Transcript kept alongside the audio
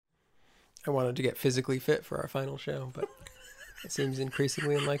I wanted to get physically fit for our final show, but it seems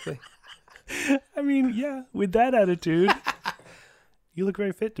increasingly unlikely. I mean, yeah, with that attitude, you look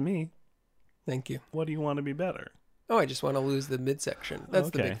very fit to me. Thank you. What do you want to be better? Oh, I just want to lose the midsection. That's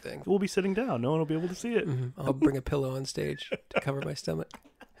the big thing. We'll be sitting down. No one will be able to see it. Mm-hmm. I'll bring a pillow on stage to cover my stomach.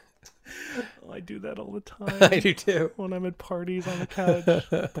 Oh, I do that all the time. I do too. When I'm at parties on the couch,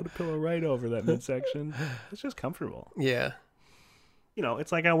 put a pillow right over that midsection. It's just comfortable. Yeah. You know,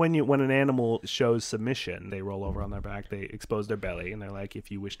 it's like how when an animal shows submission, they roll over on their back, they expose their belly, and they're like, if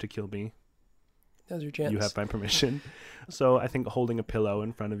you wish to kill me, now's your chance. You have my permission. So I think holding a pillow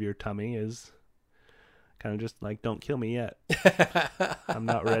in front of your tummy is kind of just like, don't kill me yet. I'm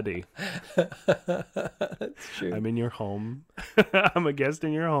not ready. That's true. I'm in your home. I'm a guest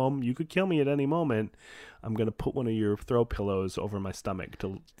in your home. You could kill me at any moment. I'm going to put one of your throw pillows over my stomach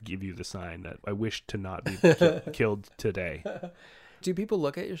to give you the sign that I wish to not be killed today. Do people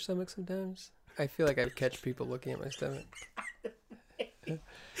look at your stomach sometimes? I feel like I catch people looking at my stomach. They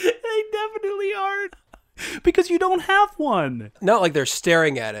definitely aren't. Because you don't have one. Not like they're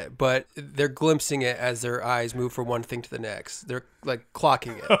staring at it, but they're glimpsing it as their eyes move from one thing to the next. They're like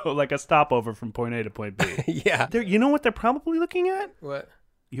clocking it. Oh, like a stopover from point A to point B. Yeah. You know what they're probably looking at? What?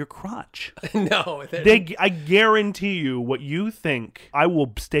 Your crotch. No. I guarantee you what you think. I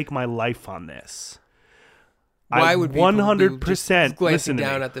will stake my life on this. Why would people 100% be glancing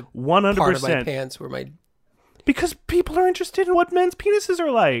down at the 100% part of my pants where my... Because people are interested in what men's penises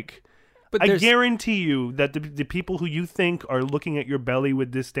are like. But I guarantee you that the people who you think are looking at your belly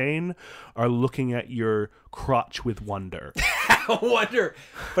with disdain are looking at your crotch with wonder. Wonder.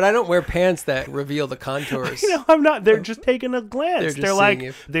 But I don't wear pants that reveal the contours. I'm not. They're just taking a glance. They're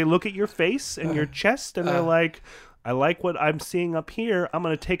like, they look at your face and your chest and they're like, I like what I'm seeing up here. I'm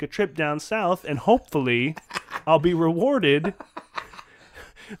going to take a trip down south and hopefully I'll be rewarded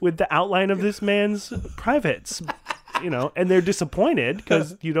with the outline of this man's privates. And they're disappointed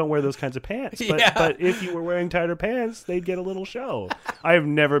because you don't wear those kinds of pants. But if you were wearing tighter pants, they'd get a little show. I have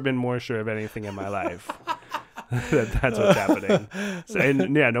never been more sure of anything in my life. That's what's happening.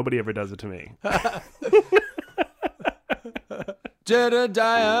 And nobody ever does it to me.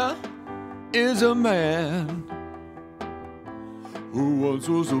 Jedediah is a man who once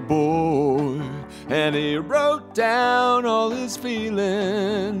was a boy, and he wrote down all his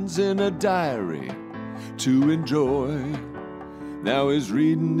feelings in a diary to enjoy. Now he's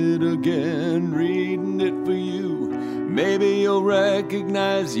reading it again, reading it for you. Maybe you'll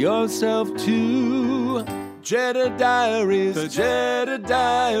recognize yourself too. Jeddah Diaries, the Jeddah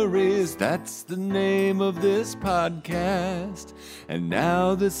Diaries, that's the name of this podcast. And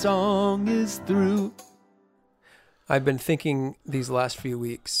now the song is through. I've been thinking these last few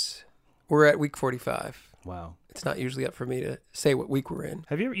weeks. We're at week 45. Wow. It's not usually up for me to say what week we're in.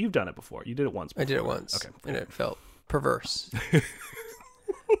 You've done it before. You did it once before. I did it once. Okay. And it felt perverse.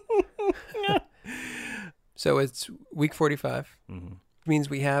 So it's week 45. Mm-hmm. It means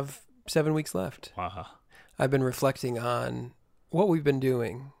we have 7 weeks left. Uh-huh. I've been reflecting on what we've been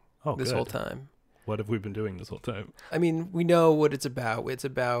doing this whole time. What have we been doing this whole time? I mean, we know what it's about. It's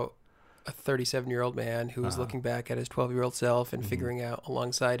about a 37-year-old man who is looking back at his 12-year-old self and figuring out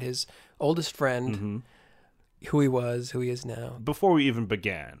alongside his oldest friend who he was, who he is now. Before we even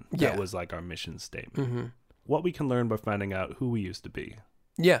began, that was like our mission statement. Mm-hmm. What we can learn by finding out who we used to be.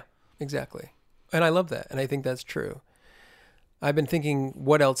 Yeah, exactly. And I love that. And I think that's true. I've been thinking,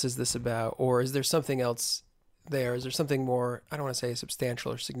 what else is this about? Or is there something else there? Is there something more, I don't want to say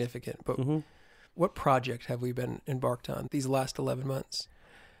substantial or significant, but what project have we been embarked on these last 11 months?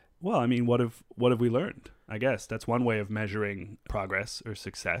 Well, I mean, what have we learned? I guess that's one way of measuring progress or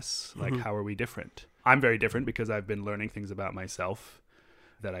success. Like, how are we different? I'm very different because I've been learning things about myself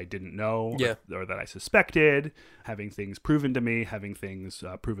that I didn't know or that I suspected, having things proven to me, having things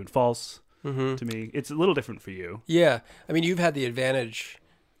proven false to me. It's a little different for you. Yeah. I mean, you've had the advantage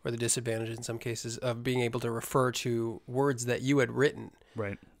or the disadvantage in some cases of being able to refer to words that you had written,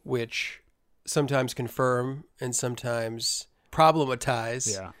 right? Which sometimes confirm and sometimes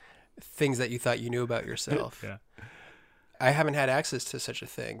problematize things that you thought you knew about yourself. I haven't had access to such a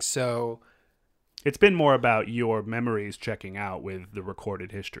thing, so it's been more about your memories checking out with the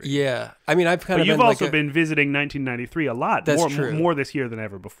recorded history. Yeah, I mean, I've But you've also been visiting 1993 a lot. That's true. More this year than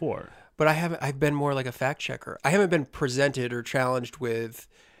ever before. But I've been more like a fact checker. I haven't been presented or challenged with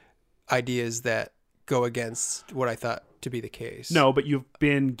ideas that go against what I thought to be the case. No, but you've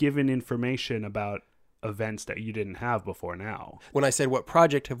been given information about events that you didn't have before now. When I said, what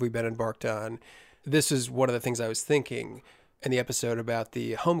project have we been embarked on? This is one of the things I was thinking in the episode about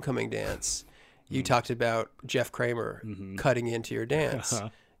the homecoming dance. You talked about Jeff Kramer cutting into your dance.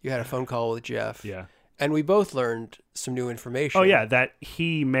 You had a phone call with Jeff. Yeah. And we both learned some new information. Oh yeah, that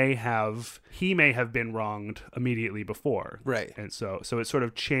he may have been wronged immediately before. Right. And so it sort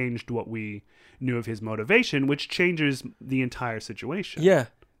of changed what we knew of his motivation, which changes the entire situation. Yeah.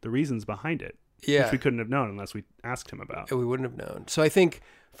 The reasons behind it. Yeah. Which we couldn't have known unless we asked him about. We wouldn't have known. So I think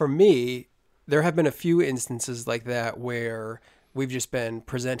for me, there have been a few instances like that where we've just been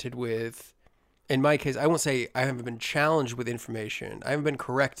presented with, in my case, I won't say I haven't been challenged with information. I haven't been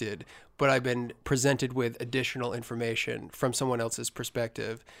corrected, but I've been presented with additional information from someone else's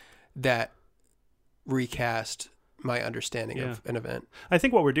perspective that recast my understanding of an event. I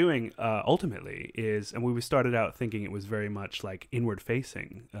think what we're doing ultimately is, and we started out thinking it was very much like inward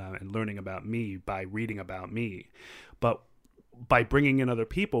facing and learning about me by reading about me. But by bringing in other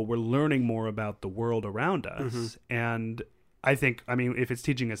people, we're learning more about the world around us. Mm-hmm. And I think, if it's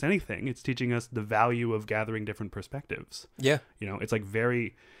teaching us anything, it's teaching us the value of gathering different perspectives. Yeah. It's like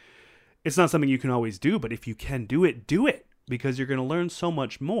it's not something you can always do, but if you can do it, because you're going to learn so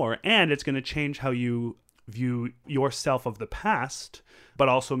much more, and it's going to change how you view yourself of the past, but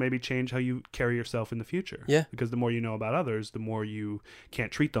also maybe change how you carry yourself in the future. Yeah. Because the more you know about others, the more you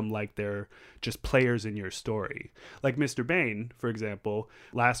can't treat them like they're just players in your story. Like Mr. Bain, for example,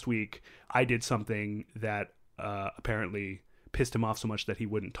 last week I did something that apparently pissed him off so much that he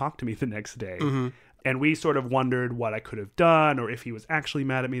wouldn't talk to me the next day. Mm-hmm. And we sort of wondered what I could have done or if he was actually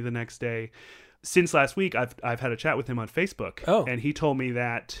mad at me the next day. Since last week, I've had a chat with him on Facebook. Oh. And he told me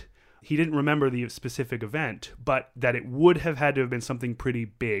that he didn't remember the specific event, but that it would have had to have been something pretty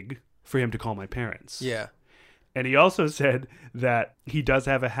big for him to call my parents. Yeah. And he also said that he does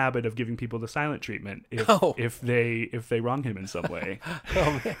have a habit of giving people the silent treatment if they wrong him in some way.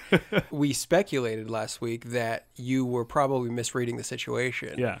 Oh, man. We speculated last week that you were probably misreading the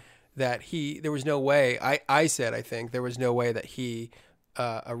situation. Yeah. That there was no way, I said, I think, there was no way that he,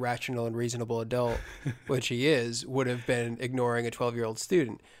 a rational and reasonable adult, which he is, would have been ignoring a 12-year-old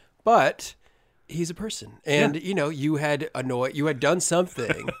student. But he's a person. And, you had done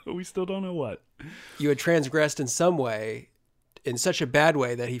something. We still don't know what. You had transgressed in some way, in such a bad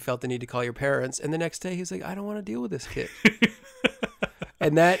way that he felt the need to call your parents. And the next day he's like, I don't want to deal with this kid.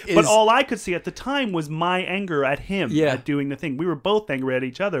 And that is... But all I could see at the time was my anger at him at doing the thing. We were both angry at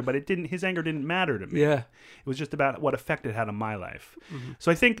each other, but his anger didn't matter to me. Yeah. It was just about what effect it had on my life. Mm-hmm.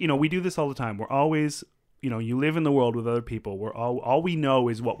 So I think, we do this all the time. We're always, you live in the world with other people. We're all we know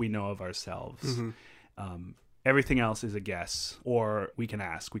is what we know of ourselves. Mm-hmm. Everything else is a guess, or we can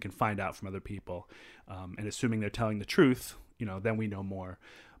ask. We can find out from other people. And assuming they're telling the truth, then we know more.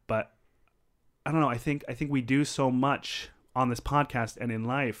 But I don't know. I think we do so much on this podcast and in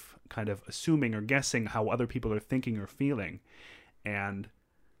life, kind of assuming or guessing how other people are thinking or feeling. And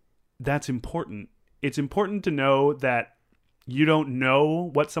that's important. It's important to know that you don't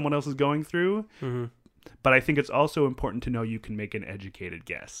know what someone else is going through. Mm-hmm. But I think it's also important to know you can make an educated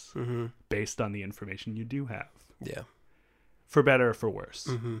guess based on the information you do have. Yeah. For better or for worse.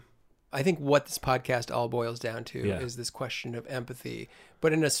 Mm-hmm. I think what this podcast all boils down to is this question of empathy,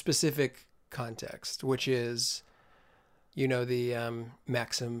 but in a specific context, which is... the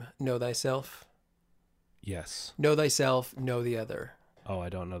maxim, know thyself? Yes. Know thyself, know the other. Oh, I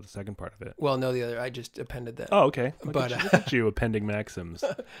don't know the second part of it. Well, know the other. I just appended that. Oh, okay. Look at you appending maxims.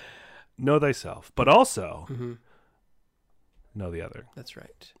 Know thyself, but also know the other. That's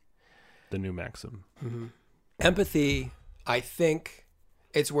right. The new maxim. Mm-hmm. Empathy, I think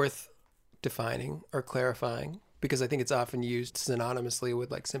it's worth defining or clarifying because I think it's often used synonymously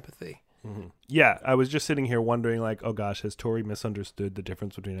with like sympathy. Mm-hmm. Yeah, I was just sitting here wondering, like, oh gosh, has Tori misunderstood the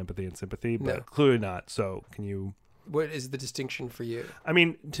difference between empathy and sympathy? But no. Clearly not. So can you... What is the distinction for you?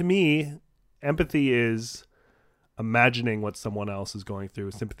 To me, empathy is imagining what someone else is going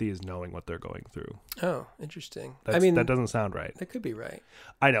through. Sympathy is knowing what they're going through. Oh, interesting. That doesn't sound right. That could be right.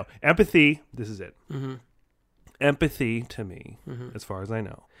 I know. Empathy, this is it. Mm-hmm. Empathy, to me, as far as I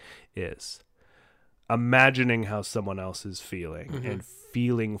know, is... imagining how someone else is feeling and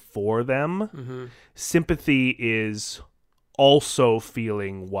feeling for them. Mm-hmm. Sympathy is also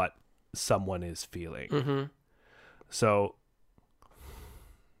feeling what someone is feeling. Mm-hmm. So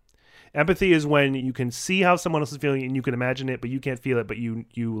empathy is when you can see how someone else is feeling and you can imagine it, but you can't feel it, but you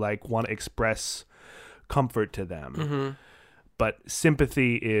like want to express comfort to them. Mm-hmm. But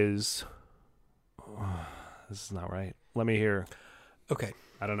sympathy is... this is not right. Let me hear. Okay.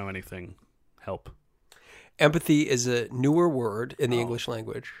 I don't know anything. Help. Empathy is a newer word in the English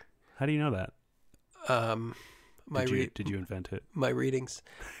language. How do you know that? Did you invent it? My readings.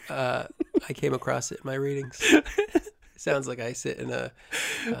 I came across it in my readings. Sounds like I sit in a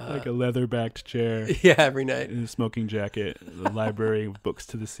like a leather-backed chair. Yeah, every night. In a smoking jacket, the library with books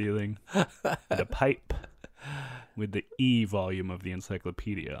to the ceiling, and a pipe with the E volume of the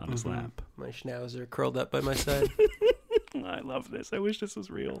encyclopedia on his lap. My schnauzer curled up by my side. I love this. I wish this was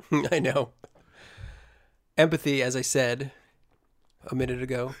real. I know. Empathy, as I said a minute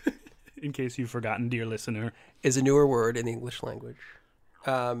ago, in case you've forgotten, dear listener, is a newer word in the English language.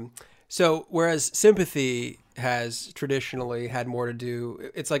 So whereas sympathy has traditionally had more to do,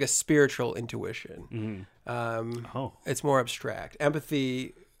 it's like a spiritual intuition. It's more abstract.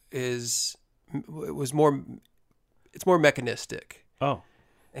 Empathy it's more mechanistic. Oh.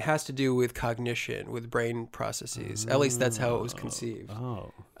 It has to do with cognition, with brain processes. At least that's how it was conceived.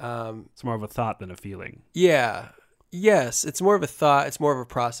 It's more of a thought than a feeling. Yeah. Yes, it's more of a thought. It's more of a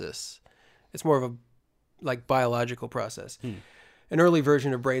process. It's more of a biological process. An early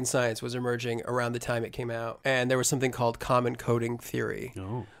version of brain science was emerging around the time it came out, and there was something called common coding theory,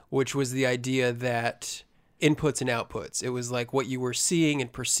 which was the idea that inputs and outputs. It was like what you were seeing and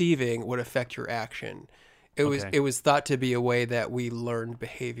perceiving would affect your action. It was thought to be a way that we learned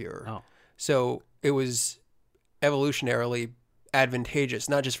behavior. So it was evolutionarily advantageous,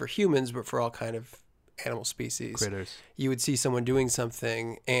 not just for humans, but for all kind of animal species. Critters. You would see someone doing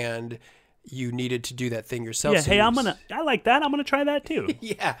something and you needed to do that thing yourself. Yeah, hey, I like that. I'm going to try that too.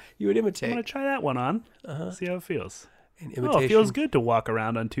 Yeah, you would imitate. I'm going to try that one on. See how it feels. And imitation, it feels good to walk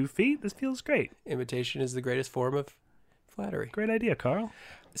around on 2 feet. This feels great. Imitation is the greatest form of flattery. Great idea, Carl.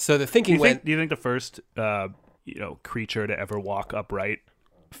 So the thinking do you think the first creature to ever walk upright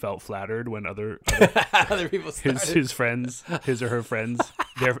felt flattered when other people started? his friends, his or her friends,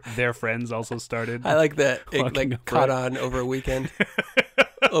 their friends also started? I like that. It caught on over a weekend.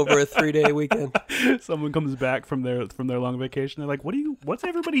 Over a 3-day weekend. Someone comes back from their long vacation. They're like, what's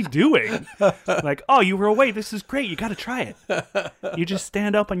everybody doing? Like, oh, you were away. This is great. You got to try it. You just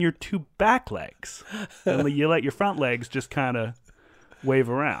stand up on your 2 back legs. And you let your front legs just kind of wave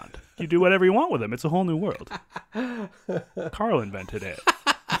around. You do whatever you want with them. It's a whole new world. Carl invented it.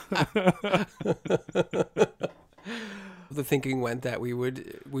 The thinking went that we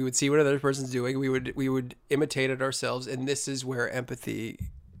would see what another person's doing. We would imitate it ourselves, and this is where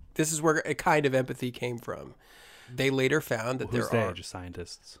a kind of empathy came from. They later found that Who's they? Just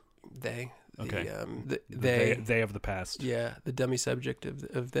scientists. They. Okay. They of the past. Yeah, the dummy subject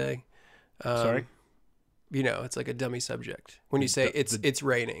of they. Sorry. It's like a dummy subject. When you say it's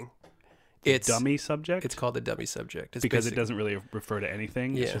raining, it's dummy subject. It's called a dummy subject. It's because it doesn't really refer to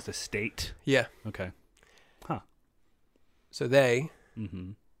anything. Yeah. It's just a state. Yeah. Okay. Huh. So they,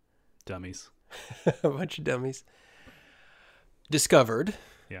 dummies, a bunch of dummies, discovered,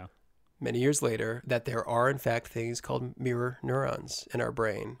 many years later, that there are in fact things called mirror neurons in our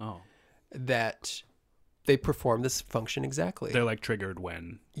brain. That they perform this function exactly. They're like triggered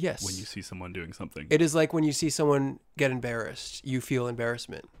when you see someone doing something. It is like when you see someone get embarrassed, you feel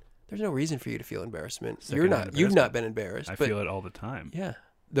embarrassment. There's no reason for you to feel embarrassment. You've not been embarrassed. I feel it all the time. Yeah.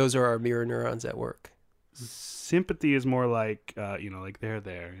 Those are our mirror neurons at work. Sympathy is more like, like they're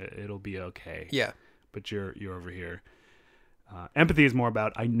there. It'll be okay. Yeah. But you're over here. Empathy is more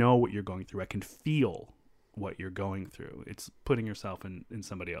about, I know what you're going through. I can feel what you're going through. It's putting yourself in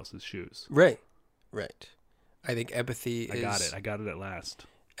somebody else's shoes. Right. I think empathy I got it at last.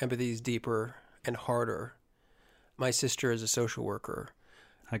 Empathy is deeper and harder. My sister is a social worker.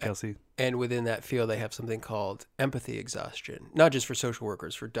 Hi, Kelsey. And within that field, they have something called empathy exhaustion, not just for social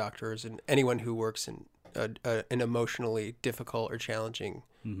workers, for doctors and anyone who works in an emotionally difficult or challenging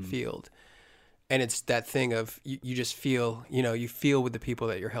field. And it's that thing of you just feel, you feel with the people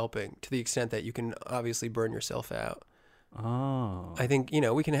that you're helping to the extent that you can obviously burn yourself out. Oh. I think,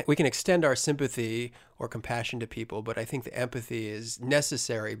 we can extend our sympathy or compassion to people, but I think the empathy is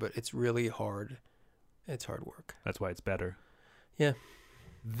necessary, but it's really hard. It's hard work. That's why it's better. Yeah.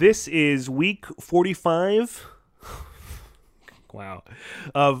 This is week 45. Wow.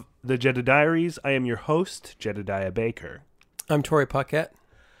 Of the Jeddah Diaries. I am your host, Jedediah Baker. I'm Tori Paquette.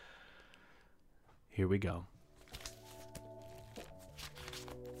 Here we go.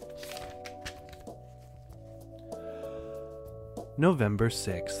 November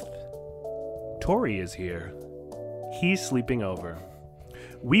 6th. Tori is here. He's sleeping over.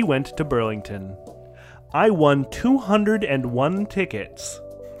 We went to Burlington. I won 201 tickets.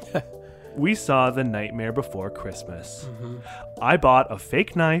 We saw The Nightmare Before Christmas. I bought a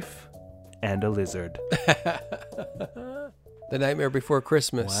fake knife and a lizard. The Nightmare Before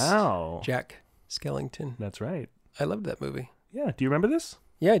Christmas. Wow. Jack Skellington. That's right. I loved that movie. Yeah. Do you remember this?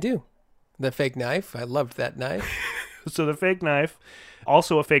 Yeah, I do. The fake knife. I loved that knife. So the fake knife,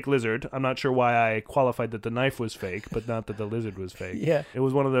 also a fake lizard. I'm not sure why I qualified that the knife was fake, but not that the lizard was fake. Yeah. It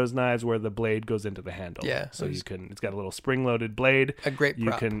was one of those knives where the blade goes into the handle. Yeah. So it's got a little spring-loaded blade. A great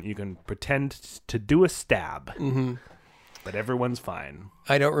prop. You can pretend to do a stab. Mm-hmm. But everyone's fine.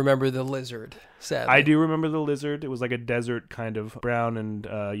 I don't remember the lizard, sadly. I do remember the lizard. It was like a desert kind of brown and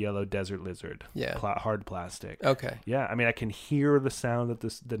yellow desert lizard. Yeah. Hard plastic. Okay. Yeah, I mean, I can hear the sound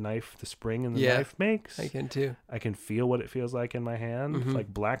that the knife, the spring in the knife makes. I can too. I can feel what it feels like in my hand. Mm-hmm.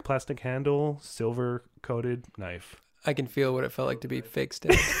 Like black plastic handle, silver coated knife. I can feel what it felt like to be fake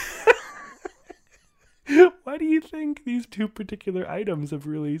stabbed. Why do you think these two particular items have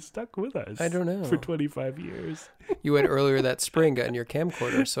really stuck with us? I don't know. For 25 years. You had earlier that spring got in your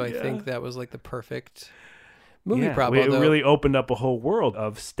camcorder, so I think that was like the perfect movie prop. It really opened up a whole world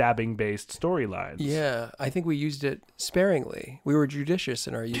of stabbing-based storylines. Yeah, I think we used it sparingly. We were judicious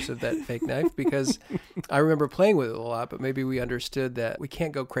in our use of that fake knife because I remember playing with it a lot, but maybe we understood that we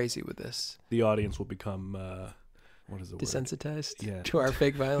can't go crazy with this. The audience will become, what is the word? Desensitized to our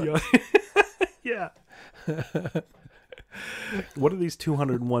fake violence. Yeah. What are these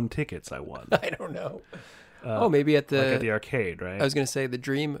 201 tickets I won? I don't know. Maybe at the arcade, right? I was going to say the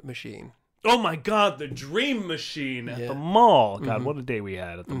Dream Machine. Oh my God, the Dream Machine at the mall. God, Mm-hmm. what a day we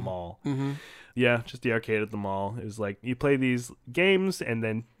had at the mall. Mm-hmm. Yeah, just the arcade at the mall. It was like you play these games and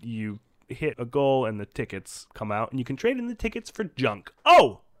then you hit a goal and the tickets come out and you can trade in the tickets for junk.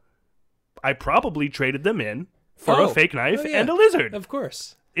 Oh! I probably traded them in for a fake knife and a lizard. Of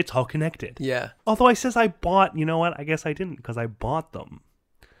course. It's all connected. Yeah. Although I says I bought, you know what? I guess I didn't because I bought them.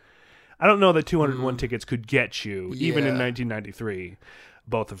 I don't know that 201 tickets could get you, even in 1993,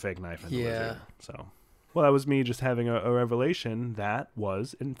 both a fake knife and a lizard. So, well, that was me just having a revelation that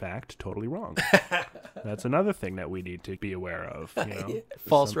was, in fact, totally wrong. That's another thing that we need to be aware of. You know?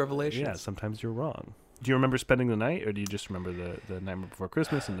 False revelations. Yeah, sometimes you're wrong. Do you remember spending the night, or do you just remember the Nightmare Before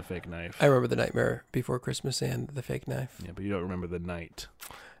Christmas and the fake knife? I remember the Nightmare Before Christmas and the fake knife. Yeah, but you don't remember the night.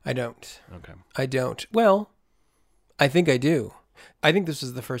 I don't. Okay. I don't. Well, I think I do. I think this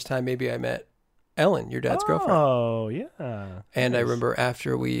was the first time maybe I met Ellen, your dad's girlfriend. Oh, yeah. And nice. I remember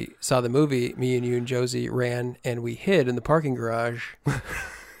after we saw the movie, me and you and Josie ran and we hid in the parking garage.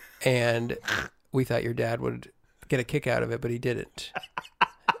 And we thought your dad would get a kick out of it, but he didn't.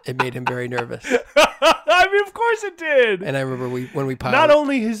 It made him very nervous. I mean, of course it did. And I remember when we piled... Not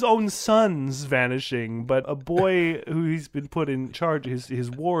only his own sons vanishing, but a boy who he's been put in charge, his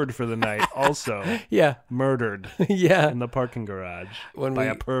ward for the night, also murdered in the parking garage by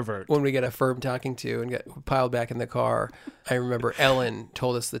a pervert. When we got a firm talking to and got piled back in the car, I remember Ellen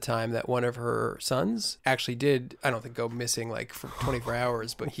told us the time that one of her sons actually did, I don't think go missing like for 24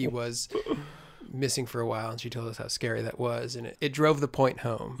 hours, but he was... missing for a while, and she told us how scary that was, and it drove the point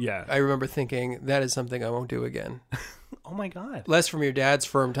home. Yeah. I remember thinking, that is something I won't do again. Oh my God. Less from your dad's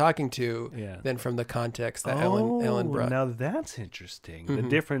firm talking to than from the context that Ellen brought. Now that's interesting. The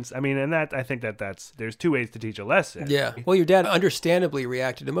difference, I mean, and that I think that's there's two ways to teach a lesson. Yeah. Well, your dad understandably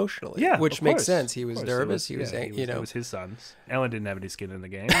reacted emotionally. Yeah. Which makes sense. He was nervous. He was you know. It was his sons. Ellen didn't have any skin in the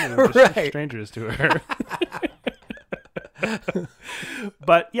game. They were just strangers to her.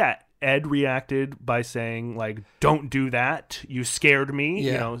 But yeah, Ed reacted by saying, like, don't do that. You scared me,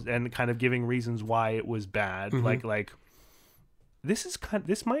 you know, and kind of giving reasons why it was bad. Like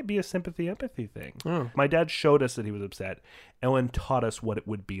this might be a sympathy-empathy thing. My dad showed us that he was upset. Ellen taught us what it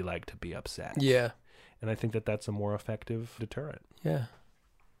would be like to be upset. Yeah. And I think that's a more effective deterrent. Yeah.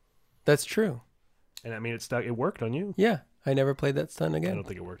 That's true. And I mean, it worked on you. Yeah. I never played that stunt again. I don't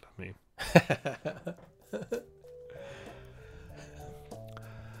think it worked on me.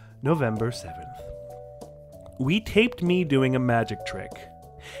 November 7th. We taped me doing a magic trick.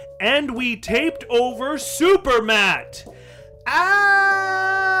 And we taped over Super Matt!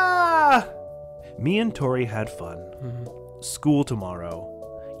 Ah! Me and Tori had fun. School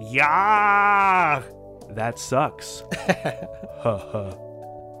tomorrow. Yeah! That sucks.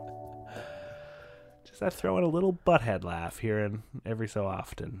 Just I throw in a little butthead laugh here and every so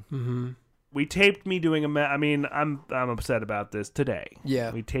often. We taped me doing I'm upset about this today.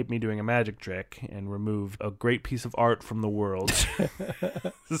 Yeah. We taped me doing a magic trick and removed a great piece of art from the world.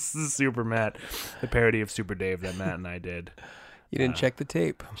 This is Super Matt, the parody of Super Dave that Matt and I did. You didn't check the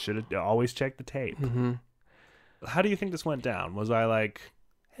tape. Should have always checked the tape. How do you think this went down? Was I like,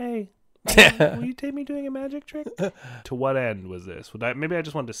 hey, will you tape me doing a magic trick? To what end was this? Maybe I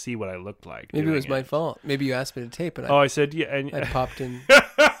just wanted to see what I looked like. Maybe it was my fault. Maybe you asked me to tape and I said, yeah. And I popped in.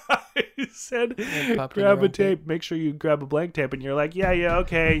 He said, grab a tape, make sure you grab a blank tape, and you're like, yeah,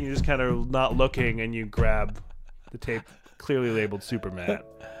 okay. And you're just kind of not looking, and you grab the tape clearly labeled Super Matt,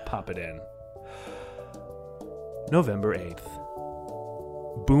 pop it in. November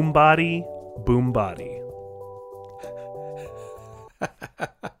 8th. Boom body, boom body.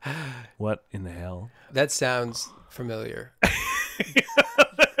 What in the hell? That sounds familiar.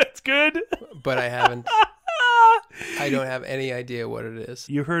 That's good. But I don't have any idea what it is.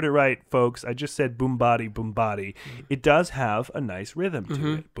 You heard it right, folks. I just said boom body, boom body. It does have a nice rhythm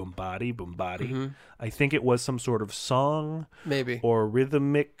to it. Boom body, boom body. I think it was some sort of song. Maybe. Or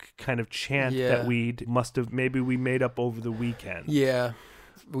rhythmic kind of chant that we made up over the weekend. Yeah.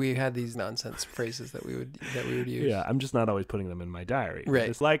 We had these nonsense phrases that we would use. Yeah, I'm just not always putting them in my diary. Right.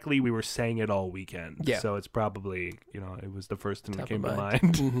 It's likely we were saying it all weekend. Yeah. So it's probably, it was the first thing that came to mind.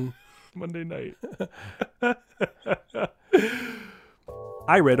 Mm-hmm. Monday night.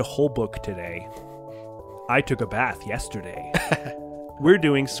 I read a whole book today. I took a bath yesterday. We're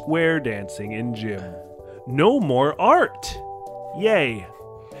doing square dancing in gym. No more art. Yay.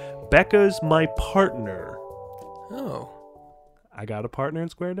 Becca's my partner. Oh. I got a partner in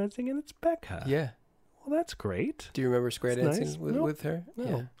square dancing, and it's Becca. Yeah. Well, that's great. Do you remember square dancing nice. with her? No.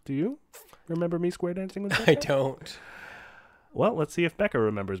 Yeah. Do you remember me square dancing with Becca? I don't. Well, let's see if Becca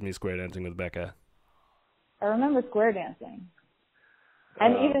remembers me square dancing with Becca. I remember square dancing.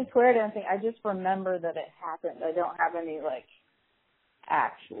 And even square dancing, I just remember that it happened. I don't have any,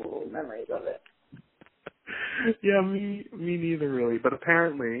 actual memories of it. Yeah, me neither, really. But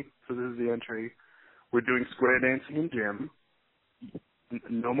apparently, so this is the entry, we're doing square dancing in gym.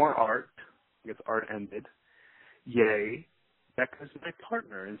 No more art. I guess art ended. Yay. Becca's my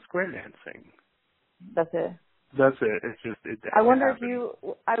partner in square dancing. That's it. That's it. It's just it. I wonder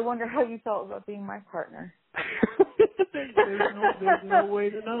how you felt about being my partner. there's no way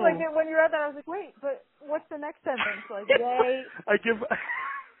to know. When you read that, I was like, wait, but what's the next sentence? Yay. I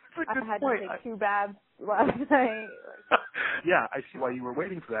had to take 2 baths last night. Yeah, I see why you were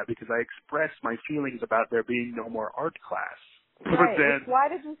waiting for that, because I expressed my feelings about there being no more art class. Right. Then, why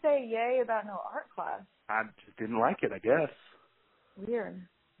did you say yay about no art class? I just didn't like it, I guess. Weird.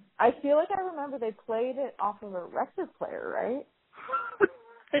 I feel like I remember they played it off of a record player, right?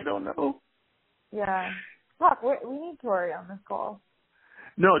 I don't know. Yeah. Fuck, we need Tori on this call.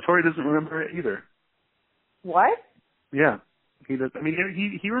 No, Tori doesn't remember it either. What? Yeah. He does. I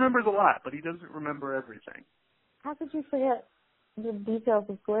mean, he remembers a lot, but he doesn't remember everything. How could you forget the details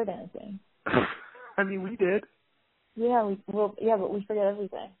of square dancing? I mean, we did. Yeah, but we forget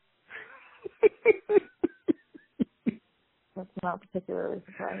everything. That's not particularly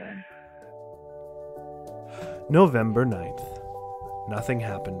surprising. November 9th. Nothing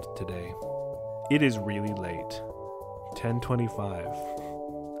happened today. It is really late. 10:25.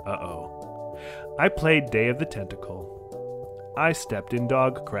 Uh-oh. I played Day of the Tentacle. I stepped in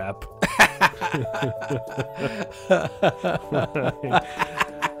dog crap.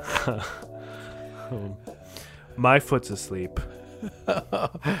 My foot's asleep.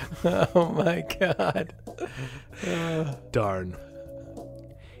 Oh my God. Darn.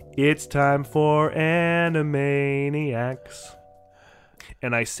 It's time for Animaniacs.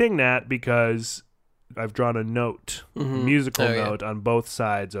 And I sing that because I've drawn a note, musical note on both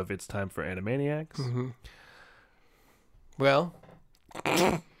sides of It's Time for Animaniacs. Mm-hmm. Well,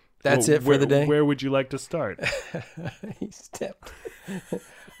 that's it for the day. Where would you like to start? He stepped.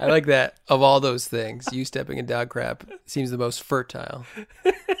 I like that. Of all those things, you stepping in dog crap seems the most fertile.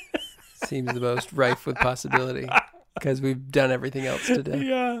 Seems the most rife with possibility because we've done everything else today.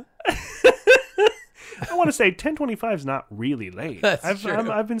 Yeah. I want to say 10:25 is not really late. That's true.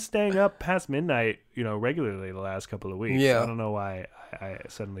 I've been staying up past midnight, regularly the last couple of weeks. Yeah. I don't know why I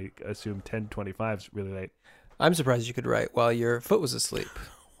suddenly assumed 10:25 is really late. I'm surprised you could write while your foot was asleep.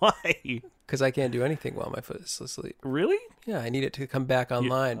 Why? Because I can't do anything while my foot is asleep. Really? Yeah, I need it to come back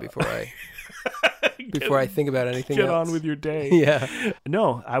online before I think about anything else. Get on with your day. Yeah.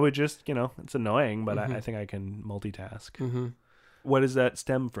 No, I would just, it's annoying, but I think I can multitask. Mm-hmm. What does that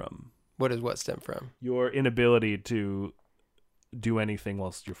stem from? What does what stem from? Your inability to do anything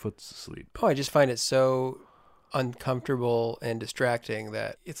whilst your foot's asleep. Oh, I just find it so uncomfortable and distracting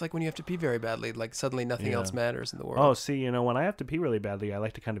that it's like when you have to pee very badly, like suddenly nothing else matters in the world. Oh, see, when I have to pee really badly, I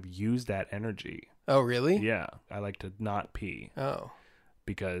like to kind of use that energy. Oh, really? Yeah. I like to not pee. Oh.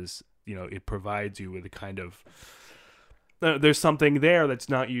 Because, it provides you with a kind of... There's something there that's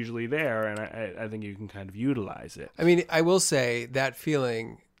not usually there, and I think you can kind of utilize it. I mean, I will say that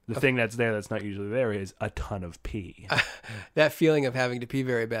feeling... The thing that's there that's not usually there is a ton of pee. That feeling of having to pee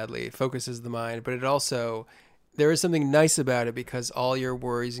very badly focuses the mind, but it also... There is something nice about it because all your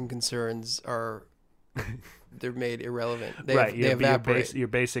worries and concerns are they're made irrelevant. They evaporate. Your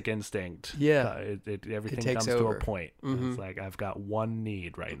basic instinct. Yeah. Everything comes to a point. It's like, I've got one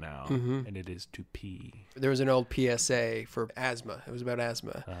need right now, and it is to pee. There was an old PSA for asthma. It was about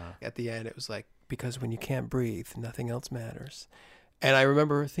asthma. At the end, it was like, because when you can't breathe, nothing else matters. And I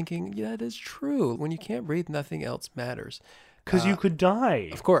remember thinking, yeah, that is true. When you can't breathe, nothing else matters. Because you could die.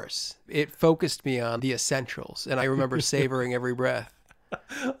 Of course. It focused me on the essentials, and I remember savoring every breath.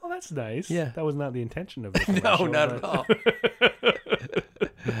 Well, that's nice. Yeah. That was not the intention of the commercial. No, not at all.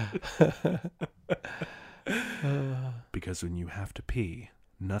 Because when you have to pee,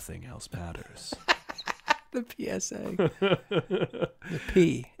 nothing else matters. The PSA.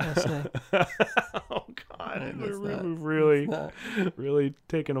 The PSA. Oh, God. We're really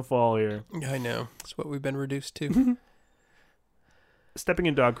taking a fall here. I know. It's what we've been reduced to. Stepping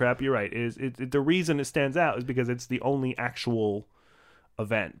in dog crap, you're right. The reason it stands out is because it's the only actual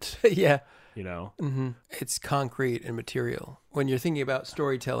event. Yeah. You know? It's concrete and material. When you're thinking about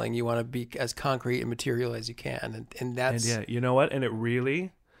storytelling, you want to be as concrete and material as you can. And that's... And yeah, you know what? And it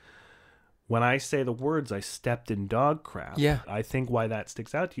really... When I say the words, I stepped in dog crap, I think why that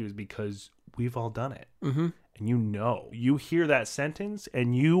sticks out to you is because we've all done it. And you hear that sentence,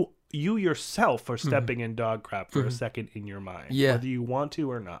 and you yourself are stepping in dog crap for a second in your mind, whether you want to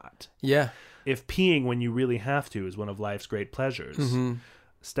or not. Yeah. If peeing when you really have to is one of life's great pleasures,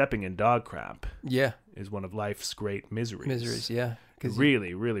 stepping in dog crap is one of life's great miseries. It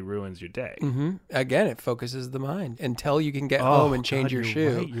really, really ruins your day. Again, it focuses the mind. Until you can get home and change your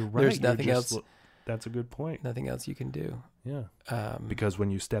shoe, you're right. There's nothing else. That's a good point. Nothing else you can do. Yeah. Because when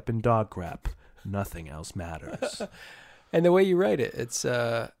you step in dog crap, nothing else matters. And the way you write it, it's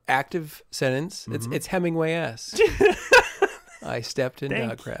active sentence. It's Hemingway-esque. I stepped in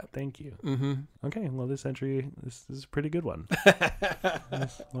dog crap. Thank you. Okay, well, this entry, this is a pretty good one.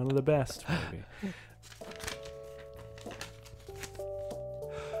 It's one of the best, maybe.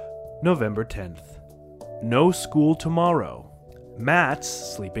 November 10th. No school tomorrow. Matt's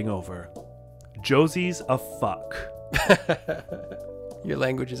sleeping over. Josie's a fuck. Your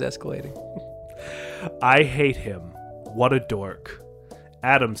language is escalating. I hate him. What a dork.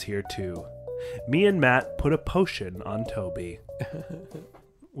 Adam's here too. Me and Matt put a potion on Toby.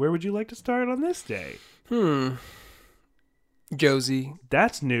 Where would you like to start on this day? Josie.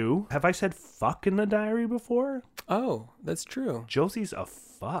 That's new. Have I said fuck in the diary before? Oh, that's true. Josie's a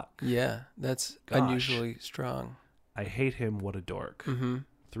fuck. Yeah, that's unusually strong. I hate him. What a dork.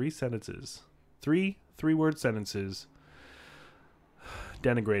 3 sentences. Three-word sentences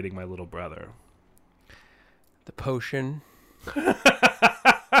denigrating my little brother. The potion.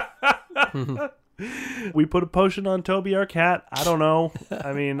 We put a potion on Toby, our cat. I don't know.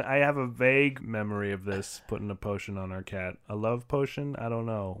 I mean, I have a vague memory of this, putting a potion on our cat. A love potion? I don't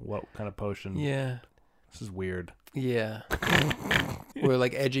know. What kind of potion? Yeah. This is weird. Yeah. We're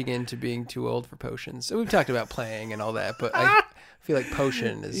like edging into being too old for potions. So we've talked about playing and all that, but I feel like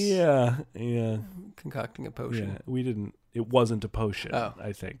potion is... Yeah. Concocting a potion. Yeah, we didn't... It wasn't a potion,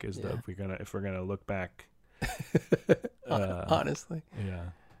 I think, is if we're gonna look back. Honestly. Yeah.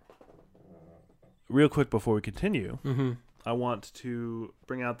 Real quick before we continue, I want to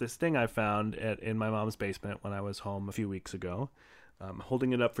bring out this thing I found in my mom's basement when I was home a few weeks ago.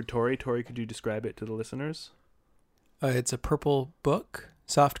 Holding it up for Tori. Tori, could you describe it to the listeners? It's a purple book,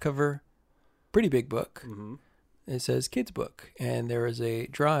 soft cover, pretty big book. It says kids book, and there is a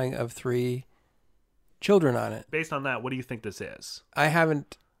drawing of 3 children on it. Based on that, what do you think this is? I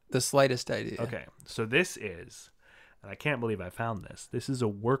haven't the slightest idea. Okay, so this is, and I can't believe I found this. This is a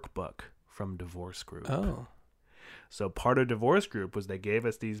workbook from Divorce Group. Oh. So part of Divorce Group was they gave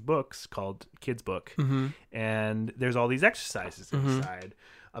us these books called Kids Book, and there's all these exercises inside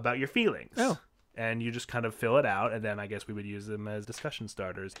about your feelings. Oh. And you just kind of fill it out, and then I guess we would use them as discussion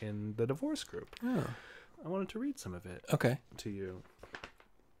starters in the Divorce Group. Oh. I wanted to read some of it to you.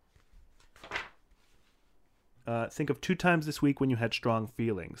 Think of 2 times this week when you had strong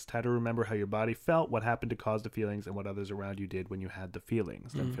feelings. Try to remember how your body felt, what happened to cause the feelings, and what others around you did when you had the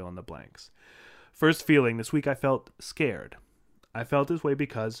feelings. Then fill in the blanks. First feeling, this week I felt scared. I felt this way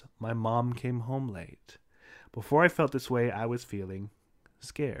because my mom came home late. Before I felt this way, I was feeling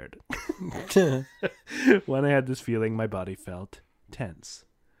scared. When I had this feeling, my body felt tense.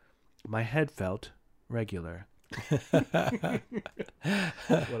 My head felt regular.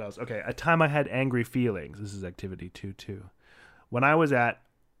 What else? Okay, a time I had angry feelings. This is activity 2. When I was at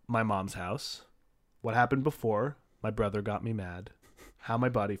my mom's house, what happened before, my brother got me mad. How my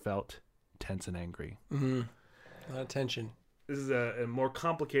body felt, tense and angry. A lot of tension. This is a more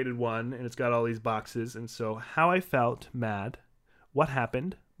complicated one, and it's got all these boxes. And so, how I felt, mad. What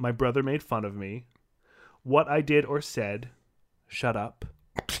happened? My brother made fun of me. What I did or said, shut up.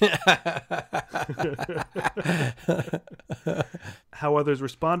 How others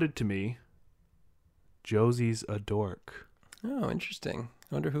responded to me, Josie's a dork. Oh, interesting.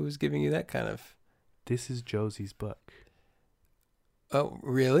 I wonder who was giving you that kind of... This is Josie's book. Oh,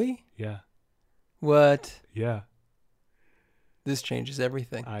 really? Yeah. What? Yeah. This changes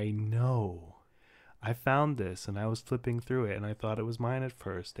everything. I know. I found this and I was flipping through it and I thought it was mine at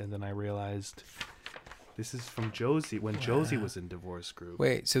first. And then I realized this is from Josie when Josie was in divorce group.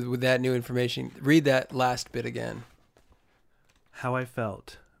 Wait, so with that new information, read that last bit again. How I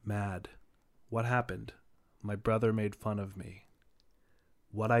felt. Mad. What happened? My brother made fun of me.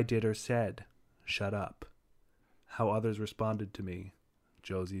 What I did or said. Shut up. How others responded to me.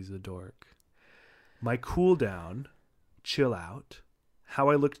 Josie's a dork. My cool down. Chill out. How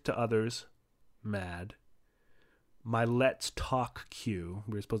I looked to others. Mad. My let's talk cue.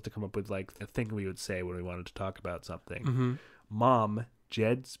 We were supposed to come up with like a thing we would say when we wanted to talk about something. Mm-hmm. Mom,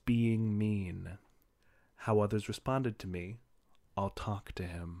 Jed's being mean. How others responded to me. I'll talk to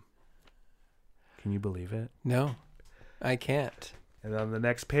him. Can you believe it? No, I can't. And on the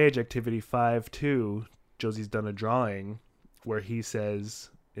next page, activity 5-2, Josie's done a drawing where he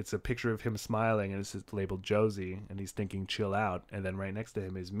says it's a picture of him smiling and it's labeled Josie and he's thinking chill out. And then right next to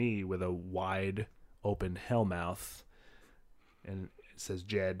him is me with a wide open hell mouth. And it says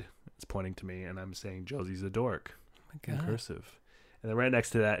Jed. It's pointing to me and I'm saying Josie's a dork. Oh my God. In cursive. And then right next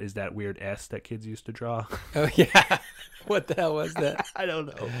to that is that weird S that kids used to draw. Oh, yeah. What the hell was that? I don't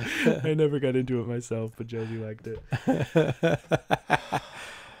know. I never got into it myself, but Josie liked it.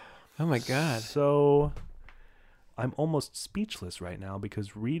 Oh, my God. So I'm almost speechless right now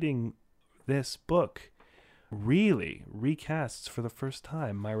because reading this book really recasts for the first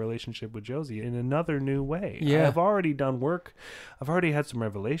time my relationship with Josie in another new way. Yeah. I've already done work. I've already had some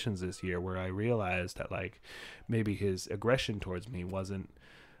revelations this year where I realized that like maybe his aggression towards me wasn't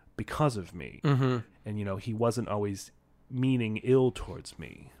because of me. Mm-hmm. And, you know, he wasn't always meaning ill towards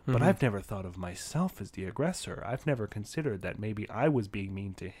me. But Mm-hmm. I've never thought of myself as the aggressor. I've never considered that maybe I was being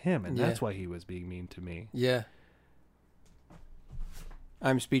mean to him and that's why he was being mean to me. Yeah.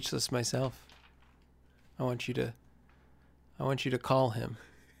 I'm speechless myself. I want you to call him.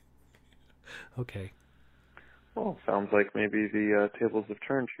 Okay. Well, sounds like maybe the tables have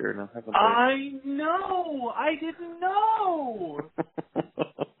turned here now, haven't they? I know! I didn't know!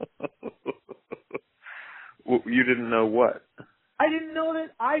 Well, you didn't know what? I didn't know that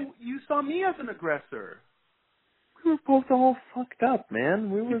you saw me as an aggressor. We were both all fucked up,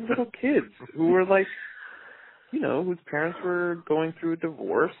 man. We were little kids who were like, you know, whose parents were going through a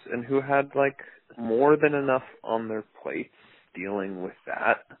divorce and who had like more than enough on their plates dealing with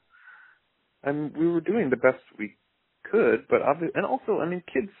that. And we were doing the best we could, but obviously, and also, I mean,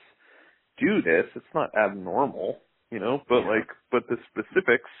 kids do this. It's not abnormal, you know, but the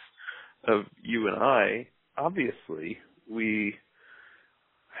specifics of you and I, obviously, we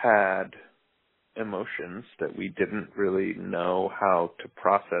had emotions that we didn't really know how to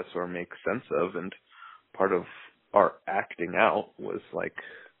process or make sense of, and part of our acting out was like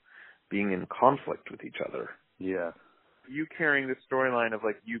being in conflict with each other. Yeah. You carrying the storyline of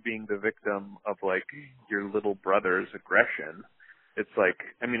like you being the victim of like your little brother's aggression, it's like,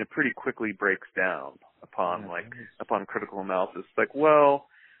 I mean, it pretty quickly breaks down upon upon critical analysis. It's like, well,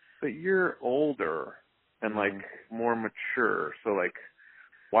 but you're older and like more mature, so like,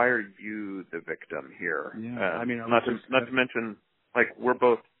 why are you the victim here? Yeah. I mean, not to mention, like, we're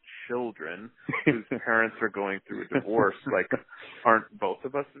both children whose parents are going through a divorce. Like, aren't both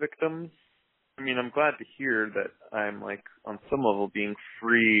of us victims? I mean, I'm glad to hear that I'm like on some level being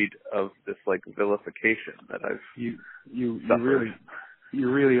freed of this like vilification that I've you suffered.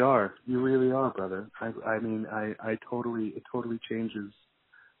 really are, brother. I mean, it totally changes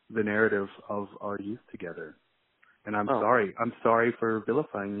the narrative of our youth together. And I'm sorry for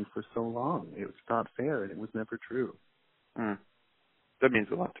vilifying you for so long. It was not fair and it was never true. That means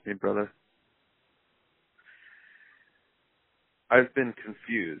a lot to me, brother. I've been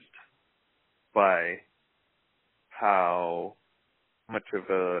confused by how much of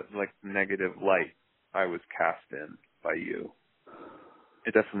a like negative light I was cast in by you.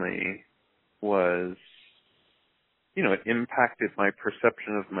 It definitely was, you know, it impacted my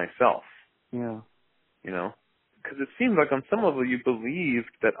perception of myself. Yeah. You know, because it seemed like on some level you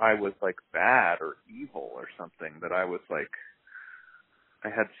believed that I was like bad or evil or something, that I was like, I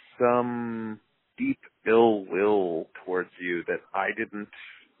had some deep ill will towards you that I didn't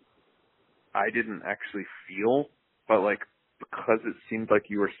actually feel, but like because it seemed like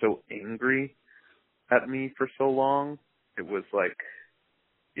you were so angry at me for so long, it was like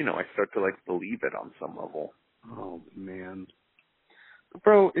I start to like believe it on some level. Oh man,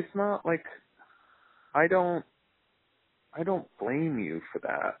 bro, it's not like I don't blame you for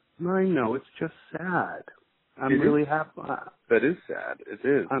that. I know, it's just sad. I'm It really is. happy. That is sad. It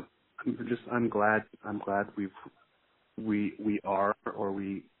is. I'm glad we are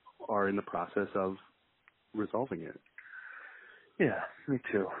in the process of resolving it. Yeah, me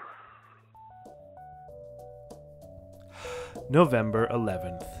too. November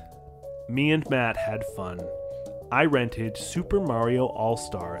 11th. Me and Matt had fun. I rented Super Mario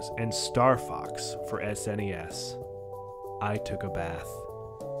All-Stars and Star Fox for SNES. I took a bath.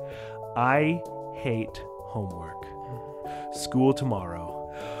 I hate homework. School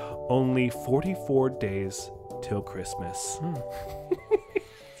tomorrow. Only 44 days till Christmas.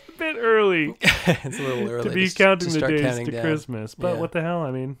 It's a bit early. It's a little early to be counting the days counting to down. Christmas. But Yeah. what the hell?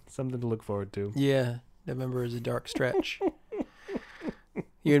 I mean, something to look forward to. Yeah, November is a dark stretch.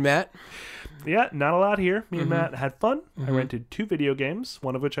 You and Matt? Yeah, not a lot here. Me and Matt had fun. I Mm-hmm. rented 2 video games,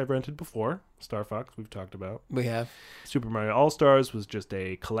 one of which I've rented before. Star Fox, we've talked about. We have. Super Mario All-Stars was just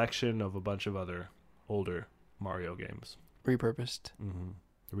a collection of a bunch of other older Mario games. Repurposed.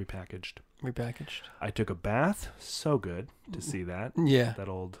 Repackaged. Repackaged. I took a bath. So good to see that. Yeah. That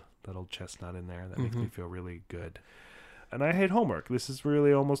old chestnut in there. That makes me feel really good. And I hate homework. This is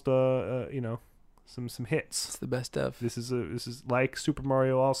really almost some hits. It's the best of. This is like Super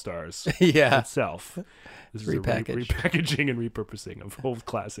Mario All-Stars Yeah. itself. This is Repackaged. a repackaging and repurposing of old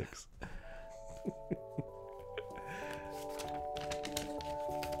classics.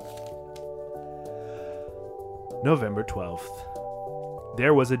 November 12th.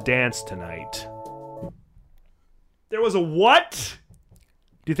 There was a dance tonight. There was a what?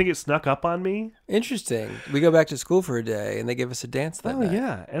 Do you think it snuck up on me? Interesting. We go back to school for a day, and they give us a dance that night.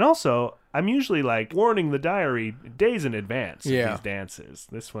 Yeah. And also, I'm usually like warning the diary days in advance of Yeah. these dances.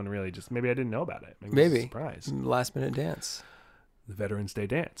 This one really just, maybe I didn't know about it. Maybe. It was Maybe. a surprise. Last minute dance. The Veterans Day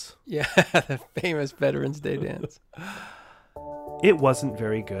dance. Yeah, the famous Veterans Day dance. It wasn't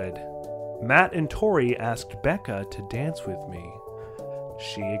very good. Matt and Tori asked Becca to dance with me.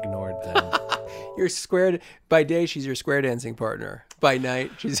 She ignored them. You're squared by day. She's your square dancing partner. By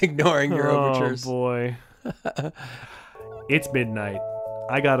night, she's ignoring your overtures. Oh boy. It's midnight.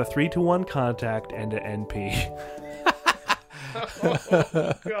 I got a 3-to-1 contact and an NP.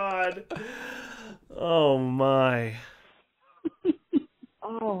 Oh God. Oh my.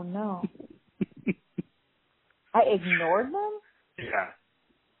 Oh no. I ignored them? Yeah.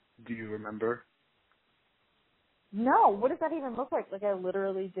 Do you remember? No. What does that even look like? Like I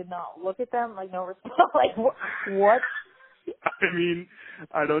literally did not look at them. Like no response. Like what? I mean,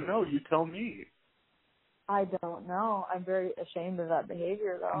 I don't know. You tell me. I don't know. I'm very ashamed of that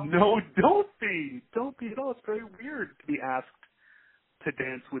behavior, though. No, don't be. Don't be at all. It's very weird to be asked to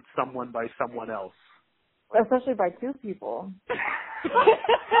dance with someone by someone else. Especially by 2 people.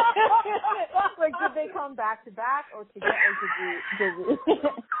 Like, did they come back to back or together? Did you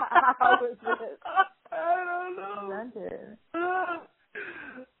how was this? I don't know. Presented?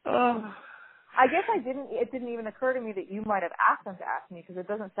 I guess it didn't even occur to me that you might have asked them to ask me because it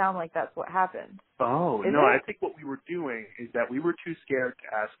doesn't sound like that's what happened. Oh, Is no, it? I think what we were doing is that we were too scared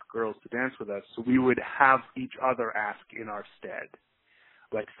to ask girls to dance with us, so we would have each other ask in our stead.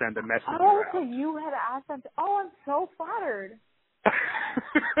 Like, send a messenger Oh, out. so you had asked them to, oh, I'm so flattered. I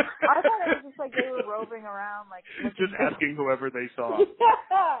thought it was just like they were roving around, like just asking whoever they saw.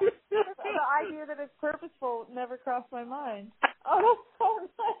 Yeah. The idea that it's purposeful never crossed my mind. Oh, that's so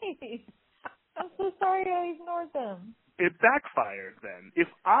nice. I'm so sorry I ignored them. It backfired then. If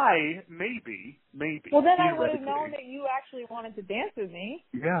I, maybe. Well, then I would have theoretically- known that you actually wanted to dance with me.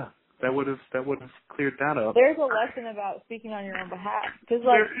 Yeah, that would have cleared that up. There's a lesson about speaking on your own behalf. Because,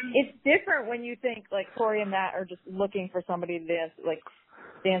 like, it's different when you think, like, Tori and Matt are just looking for somebody to dance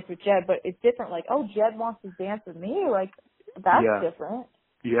with Jed, but it's different. Like, oh, Jed wants to dance with me? Like, that's different.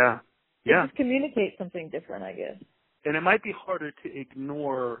 Yeah. It just communicates something different, I guess. And it might be harder to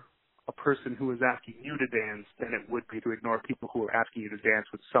ignore a person who is asking you to dance than it would be to ignore people who are asking you to dance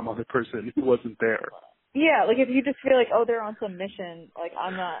with some other person who wasn't there. Yeah, like if you just feel like, oh, they're on some mission, like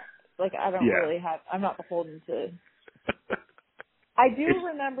I'm not, like I don't really have, I'm not beholden to. I do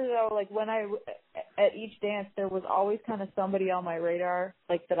remember though, like when at each dance, there was always kind of somebody on my radar,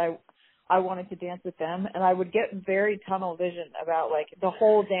 like that I wanted to dance with them, and I would get very tunnel vision about like the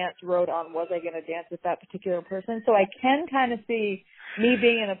whole dance rode on, was I going to dance with that particular person? So I can kind of see me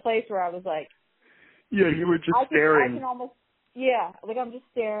being in a place where I was like, yeah, you were just staring. I can almost, yeah, like I'm just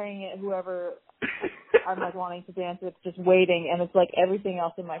staring at whoever I'm like wanting to dance with, just waiting, and it's like everything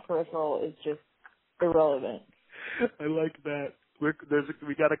else in my peripheral is just irrelevant. I like that.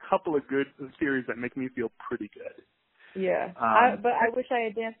 we got a couple of good series that make me feel pretty good. Yeah, but I wish I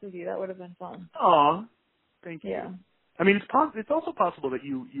had danced with you. That would have been fun. Aw, thank you. Yeah. I mean, it's also possible that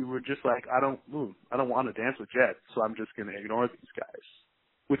you were just like, I don't want to dance with Jet, so I'm just gonna ignore these guys,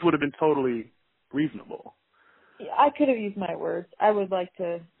 which would have been totally reasonable. Yeah, I could have used my words. I would like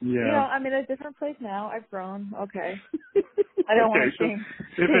to. Yeah. You know, I'm in a different place now. I've grown. Okay. I don't want to change.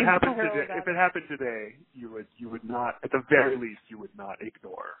 If it happened today, you would not, at the very least, you would not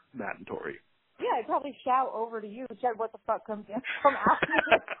ignore Matt and Tori. Yeah, I'd probably shout over to you, Chad, what the fuck comes in from after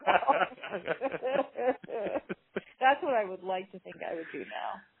That's what I would like to think I would do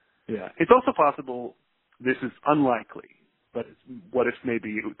now. Yeah. It's also possible, this is unlikely, but what if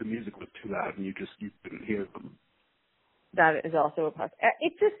maybe the music was too loud and you didn't hear them? That is also a possibility.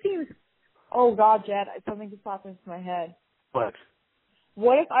 It just seems, oh God, Jed, something just popped into my head.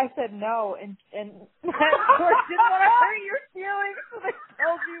 What if I said no and didn't want to hurt your feelings, so they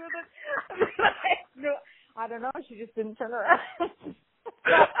told you that? No, I don't know. She just didn't turn around.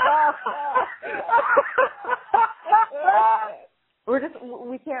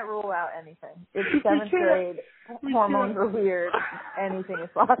 We can't rule out anything. It's 7th grade. Hormones are weird. Anything is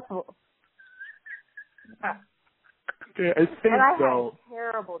possible. Yeah, I think and I so. had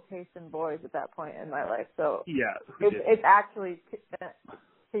terrible taste in boys at that point in my life, so yeah, it's actually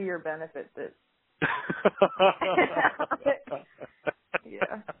to your benefit that.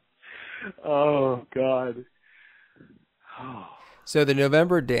 Yeah. Oh God. So the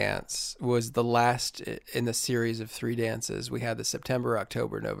November dance was the last in the series of 3 dances. We had the September,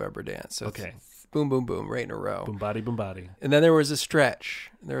 October, November dance. So okay. Boom, boom, boom, right in a row. Boom body, boom body. And then there was a stretch.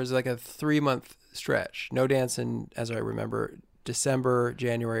 There was like a 3-month stretch. No dance in, as I remember, December,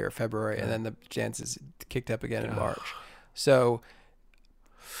 January, or February, and then the dances kicked up again in March. So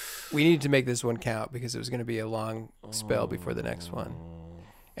we needed to make this one count because it was going to be a long spell before the next one.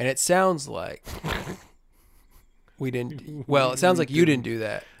 And it sounds like we didn't. Well, it sounds like you didn't do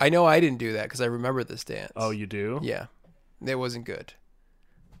that. I know I didn't do that because I remember this dance. Oh, you do? Yeah. It wasn't good.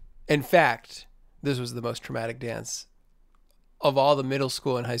 In fact, this was the most traumatic dance of all the middle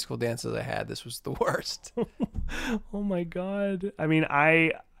school and high school dances I had. This was the worst. Oh my God. I mean,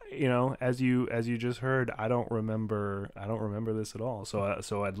 as you just heard, I don't remember this at all.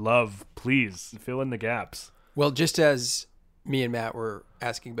 So I'd love, please fill in the gaps. Well, just as me and Matt were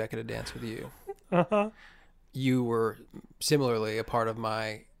asking Becca to dance with you, you were similarly a part of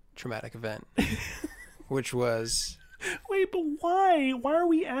my traumatic event, which was. Wait, but why? Why are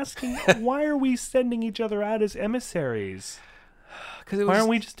we asking? Why are we sending each other out as emissaries? Why aren't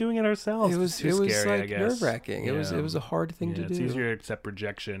we just doing it ourselves? It was scary, I guess. Nerve-wracking. Yeah. It was a hard thing to do. It's easier to accept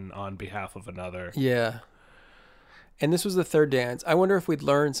rejection on behalf of another. Yeah. And this was the 3rd dance. I wonder if we'd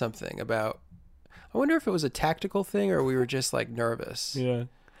learned something about. I wonder if it was a tactical thing or we were just like nervous. Yeah.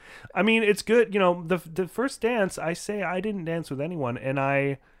 I mean, it's good. You know, the first dance, I say I didn't dance with anyone, and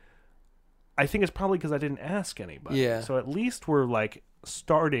I think it's probably because I didn't ask anybody. Yeah. So at least we're like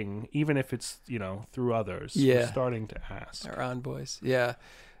starting, even if it's, through others. Yeah. We're starting to ask. Our envoys. Yeah.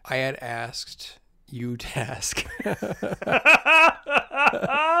 I had asked you to ask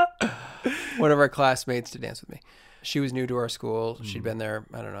one of our classmates to dance with me. She was new to our school. She'd been there,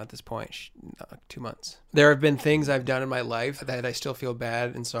 I don't know, at this point, 2 months. There have been things I've done in my life that I still feel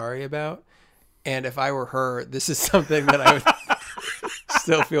bad and sorry about. And if I were her, this is something that I would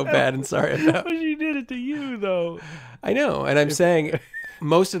still feel bad and sorry about. But she did it to you, though. I know. And I'm saying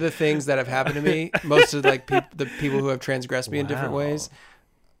most of the things that have happened to me, most of like the people who have transgressed me in different ways,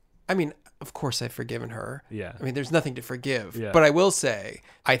 I mean, of course I've forgiven her. Yeah. I mean, there's nothing to forgive. Yeah. But I will say,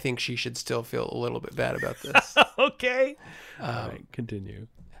 I think she should still feel a little bit bad about this. Okay. All right, continue.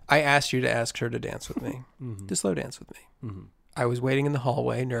 I asked you to ask her to dance with me, to slow dance with me. Mm-hmm. I was waiting in the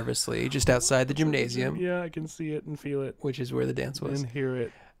hallway nervously, just outside the gymnasium. Yeah, I can see it and feel it. Which is where the dance was. And hear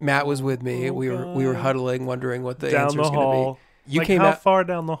it. Matt was with me. Oh, we were huddling, wondering what the down answer the was going to be. You like came how out far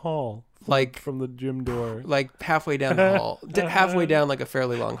down the hall? Like from the gym door. Like halfway down the hall. Halfway down like a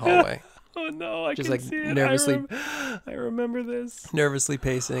fairly long hallway. Oh no, I just can like see it. Nervously, I remember this. Nervously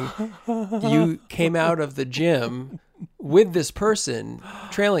pacing. You came out of the gym with this person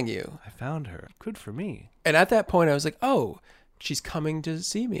trailing you. I found her. Good for me. And at that point I was like, oh, she's coming to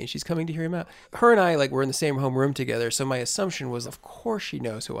see me. She's coming to hear him out. Her and I were in the same homeroom together. So my assumption was, of course she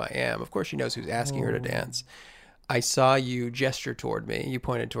knows who I am. Of course she knows who's asking her to dance. I saw you gesture toward me. You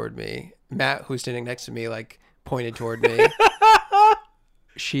pointed toward me. Matt, who's standing next to me, pointed toward me.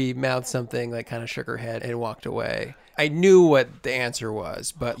 She mouthed something, kind of shook her head and walked away. I knew what the answer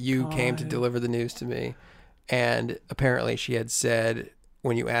was, but you came to deliver the news to me. And apparently she had said,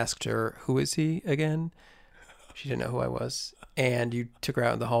 when you asked her, who is he again? She didn't know who I was. And you took her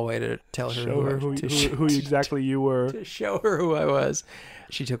out in the hallway to tell her who exactly you were. To show her who I was.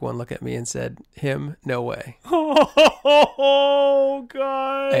 She took one look at me and said, "Him? No way." Oh,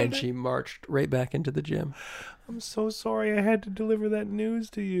 God. And she marched right back into the gym. I'm so sorry I had to deliver that news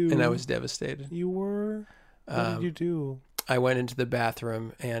to you. And I was devastated. You were? What did you do? I went into the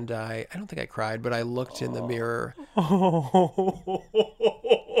bathroom and I don't think I cried, but I looked in the mirror. Oh,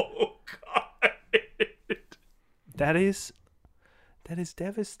 God. That is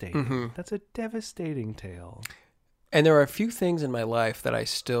devastating. Mm-hmm. That's a devastating tale. And there are a few things in my life that I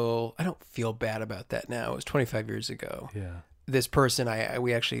don't feel bad about that now. It was 25 years ago. Yeah. This person,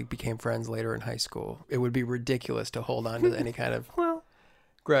 we actually became friends later in high school. It would be ridiculous to hold on to any kind of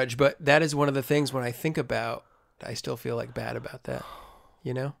grudge. But that is one of the things when I think about, I still feel like bad about that,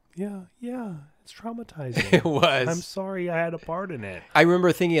 you know? Yeah. It's traumatizing. It was. I'm sorry I had a part in it. I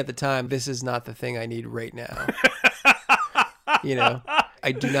remember thinking at the time, this is not the thing I need right now. You know?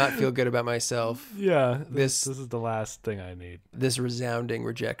 I do not feel good about myself. Yeah, this is the last thing I need. This resounding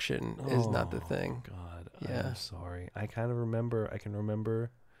rejection is not the thing. God, yeah. I'm sorry. I can remember,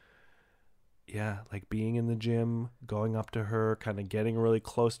 like being in the gym, going up to her, kind of getting really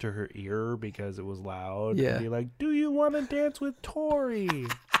close to her ear because it was loud. Yeah. And be like, "Do you want to dance with Tori?"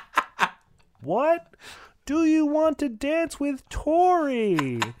 What? Do you want to dance with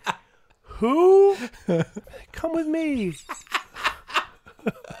Tori? Who? Come with me.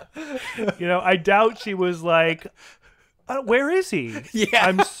 I doubt she was like, where is he? Yeah.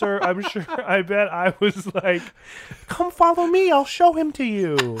 I'm sure, I bet I was like, come follow me, I'll show him to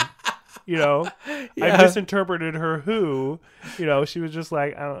you. I misinterpreted her who. She was just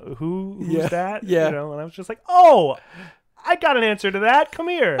like, who's that? Yeah. And I was just like, oh, I got an answer to that. Come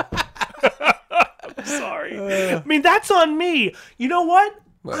here. I'm sorry. I mean, that's on me. You know what?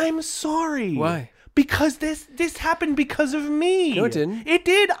 I'm sorry. Why? Because this happened because of me. No, it didn't. It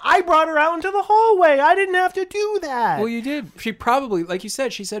did. I brought her out into the hallway. I didn't have to do that. Well, you did. She probably, like you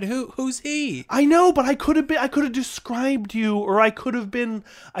said, she said, "Who's he?" I know, but I could have described you, or I could have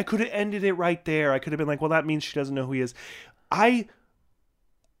ended it right there. I could have been like, well, that means she doesn't know who he is. I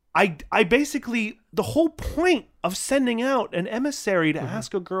basically, the whole point of sending out an emissary to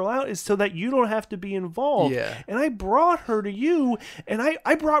ask a girl out is so that you don't have to be involved. Yeah. And I brought her to you, and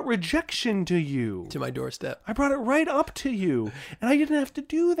I brought rejection to you. To my doorstep. I brought it right up to you, and I didn't have to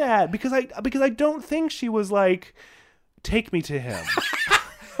do that because I don't think she was like, take me to him.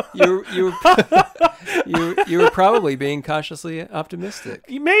 You were probably being cautiously optimistic.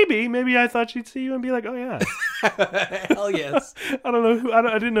 Maybe I thought she'd see you and be like, oh yeah. Hell yes. I don't know who.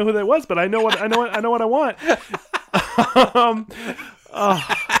 I didn't know who that was, but I know what I want.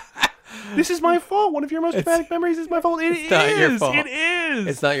 This is my fault. One of your most traumatic memories is my fault. It's not your fault. It is.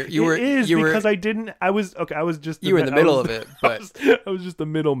 It's not your. You were because I didn't. I was okay. I was just. You were in the middle of it, but I was just the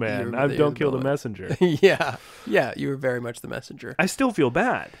middleman. Don't kill the messenger. Yeah. You were very much the messenger. I still feel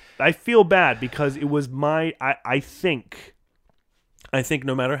bad. I feel bad because it was my. I think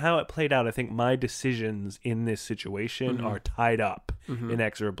no matter how it played out, I think my decisions in this situation are tied up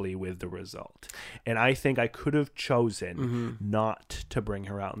inexorably with the result. And I think I could have chosen not to bring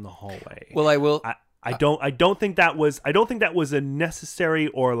her out in the hallway. Well, I will. I don't think that was a necessary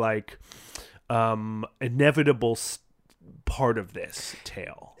or like inevitable part of this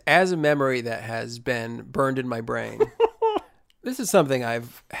tale. As a memory that has been burned in my brain. This is something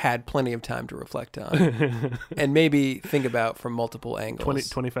I've had plenty of time to reflect on and maybe think about from multiple angles.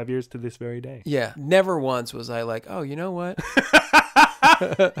 25 years to this very day. Yeah. Never once was I like, oh, you know what?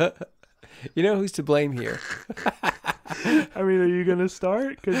 You know who's to blame here? I mean, are you going to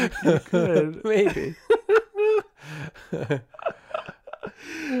start? Because you could. Maybe. I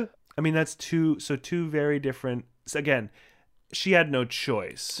mean, that's two very different. So again, she had no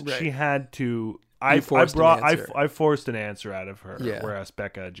choice. Right. She had to... I forced an answer out of her, whereas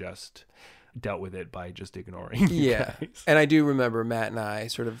Becca just dealt with it by just ignoring you guys. And I do remember Matt and I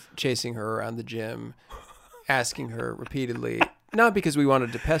sort of chasing her around the gym, asking her repeatedly, not because we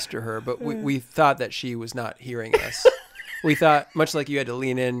wanted to pester her, but we thought that she was not hearing us. We thought, much like you had to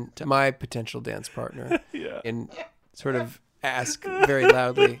lean in to my potential dance partner and sort of ask very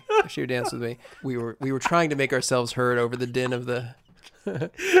loudly if she would dance with me. We were trying to make ourselves heard over the din of the...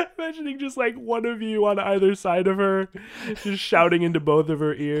 Imagining just like one of you on either side of her just shouting into both of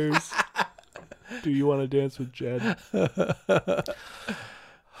her ears, do you want to dance with Jed? Well,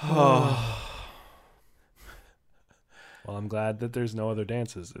 I'm glad that there's no other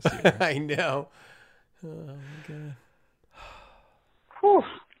dances this year. I know. Oh my god. Whew.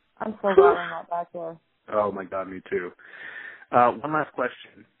 I'm so glad I'm not back there. Oh my god, me too. One last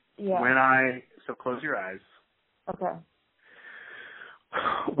question. Yeah. So close your eyes. Okay.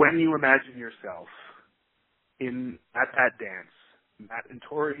 when you imagine yourself at that dance, Matt and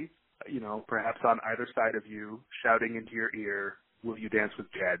Tori, perhaps on either side of you, shouting into your ear, "Will you dance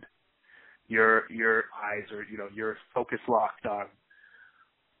with Jed?" Your eyes are, your focus locked on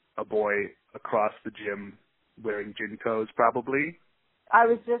a boy across the gym wearing Jinkos, probably. I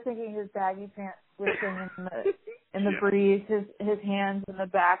was just thinking his baggy pants swishing in the breeze, his hands in the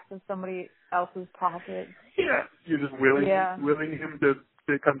backs of somebody else's pocket. Yeah, you're just willing him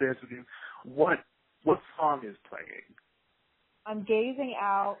to come dance with you. What song is playing? I'm gazing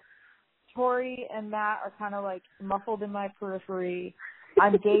out. Tori and Matt are kind of like muffled in my periphery.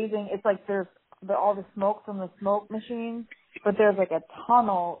 I'm gazing. It's like there's all the smoke from the smoke machine, but there's like a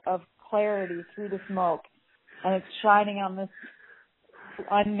tunnel of clarity through the smoke, and it's shining on this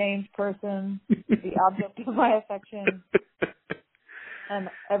unnamed person, the object of my affection, and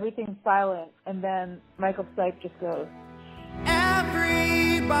everything's silent. And then Michael Stipe just goes,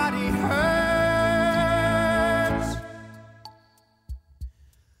 "Everybody hurts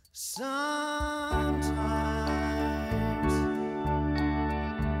sometimes."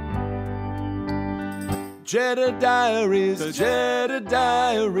 Cheddar Diaries,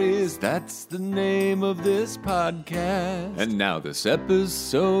 that's the name of this podcast. And now this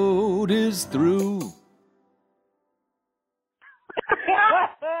episode is through.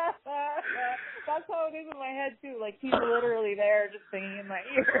 That's how it is in my head too. Like he's literally there, just singing in my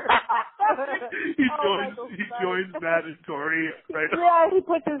ear. He joins Matt and Tori, right? Yeah, he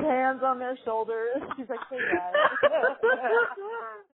puts his hands on their shoulders. He's like, "Hey guys."